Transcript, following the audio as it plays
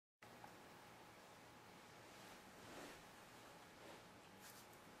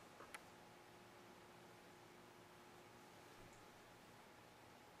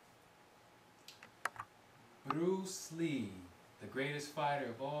Bruce Lee, the greatest fighter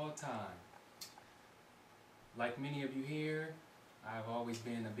of all time. Like many of you here, I've always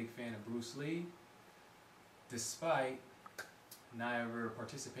been a big fan of Bruce Lee. Despite not ever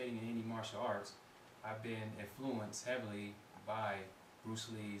participating in any martial arts, I've been influenced heavily by Bruce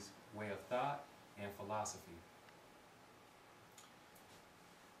Lee's way of thought and philosophy.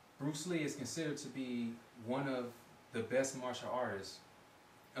 Bruce Lee is considered to be one of the best martial artists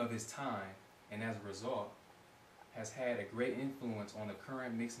of his time, and as a result, has had a great influence on the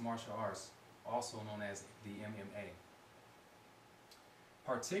current mixed martial arts, also known as the MMA.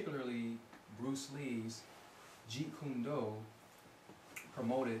 Particularly, Bruce Lee's Jeet Kune Do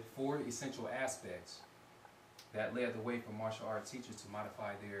promoted 4 essential aspects that led the way for martial arts teachers to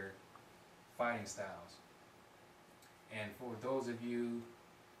modify their fighting styles. And for those of you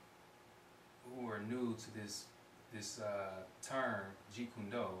who are new to this term, Jeet Kune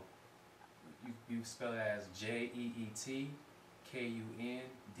Do, you spell it as Jeetkundo,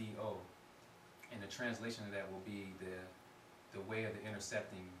 and the translation of that will be the way of the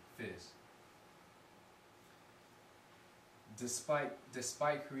intercepting fist.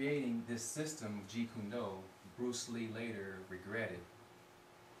 Despite creating this system of Jeet Kune Do, Bruce Lee later regretted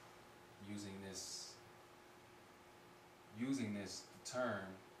using this term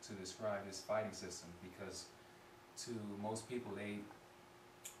to describe his fighting system, because to most people they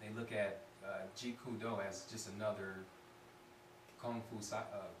look at Jeet Kune Do as just another kung fu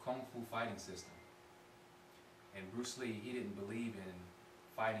fighting system. And Bruce Lee, he didn't believe in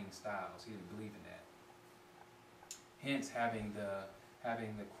fighting styles. He didn't believe in that. Hence, having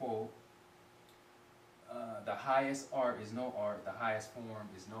the quote, "The highest art is no art. The highest form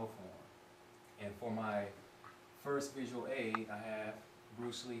is no form." And for my first visual aid, I have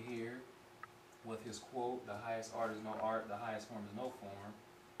Bruce Lee here with his quote, "The highest art is no art. The highest form is no form,"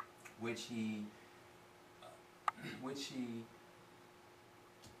 which he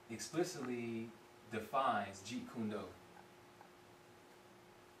explicitly defines Jeet Kune Do.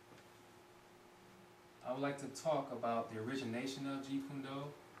 I would like to talk about the origination of Jeet Kune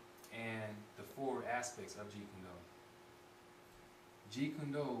Do and the 4 aspects of Jeet Kune Do. Jeet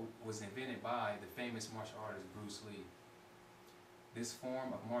Kune Do was invented by the famous martial artist Bruce Lee. This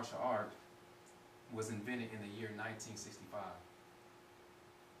form of martial art was invented in the year 1965.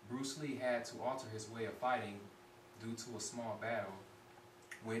 Bruce Lee had to alter his way of fighting due to a small battle,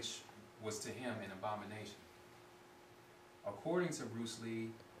 which was to him an abomination. According to Bruce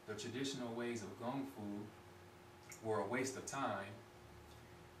Lee, the traditional ways of Kung Fu were a waste of time,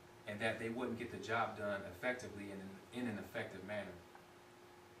 and that they wouldn't get the job done effectively in an effective manner.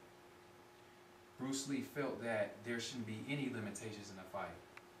 Bruce Lee felt that there shouldn't be any limitations in a fight,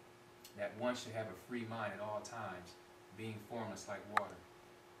 that one should have a free mind at all times, being formless like water.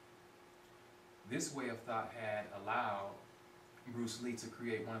 This way of thought had allowed Bruce Lee to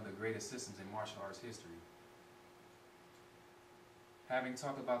create one of the greatest systems in martial arts history. Having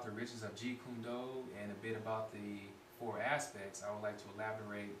talked about the origins of Jeet Kune Do and a bit about the 4 aspects, I would like to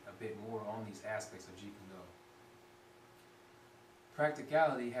elaborate a bit more on these aspects of Jeet Kune Do.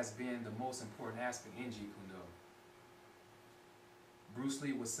 Practicality has been the most important aspect in Jeet Kune Do. Bruce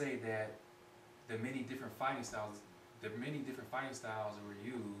Lee would say that the many different fighting styles that were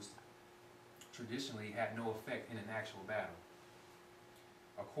used traditionally had no effect in an actual battle.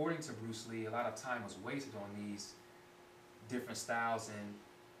 According to Bruce Lee, a lot of time was wasted on these different styles and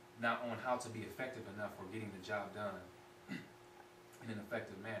not on how to be effective enough for getting the job done in an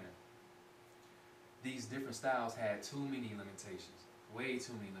effective manner. These different styles had too many limitations, way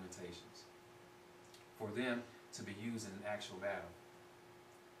too many limitations, for them to be used in an actual battle.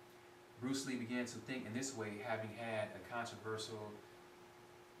 Bruce Lee began to think in this way, having had a controversial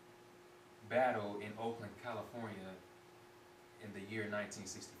battle in Oakland, California in the year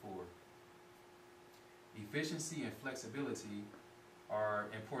 1964. Efficiency and flexibility are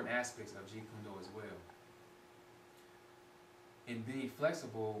important aspects of Jeet Kune Do as well. In being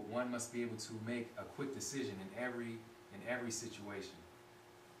flexible, one must be able to make a quick decision in every situation.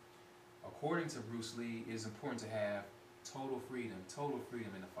 According to Bruce Lee, it is important to have total freedom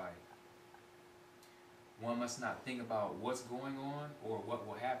in a fight. One must not think about what's going on or what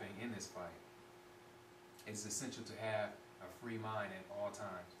will happen in this fight. It's essential to have a free mind at all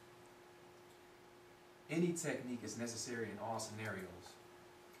times. Any technique is necessary in all scenarios,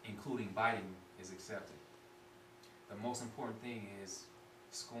 including biting is accepted. The most important thing is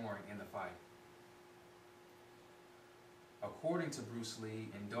scoring in the fight. According to Bruce Lee,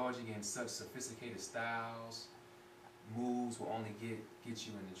 indulging in such sophisticated styles, moves will only get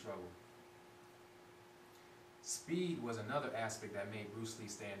you into trouble. Speed was another aspect that made Bruce Lee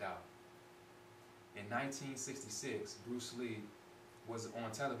stand out. In 1966, Bruce Lee was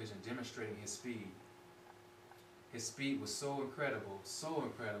on television demonstrating his speed. His speed was so incredible,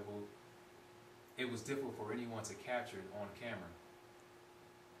 it was difficult for anyone to capture it on camera.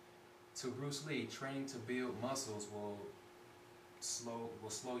 To Bruce Lee, training to build muscles will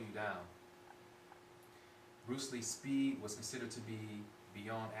slow you down. Bruce Lee's speed was considered to be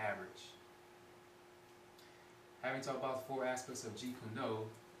beyond average. Having talked about the 4 aspects of Jeet Kune Do,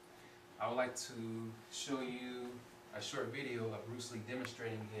 I would like to show you a short video of Bruce Lee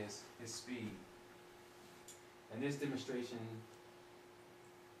demonstrating his speed. And this demonstration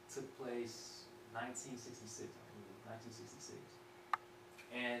took place 1966, I believe, 1966.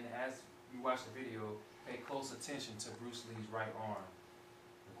 And as you watch the video, pay close attention to Bruce Lee's right arm,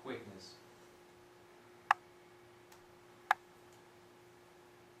 the quickness.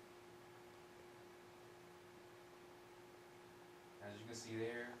 As you can see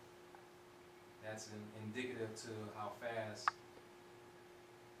there, that's indicative to how fast,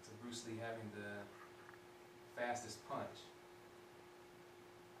 to Bruce Lee having the fastest punch.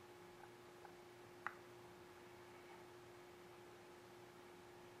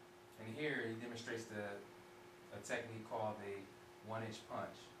 And here he demonstrates a technique called a 1-inch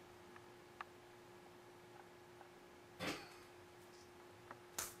punch.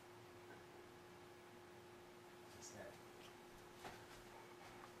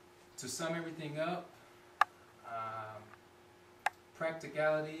 To sum everything up,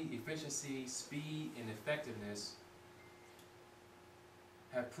 practicality, efficiency, speed, and effectiveness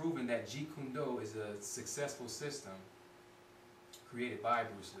have proven that Jeet Kune Do is a successful system created by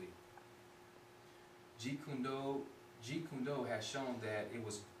Bruce Lee. Jeet Kune Do has shown that it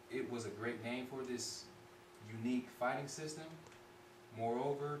was a great name for this unique fighting system.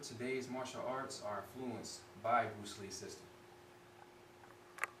 Moreover, today's martial arts are influenced by Bruce Lee's system.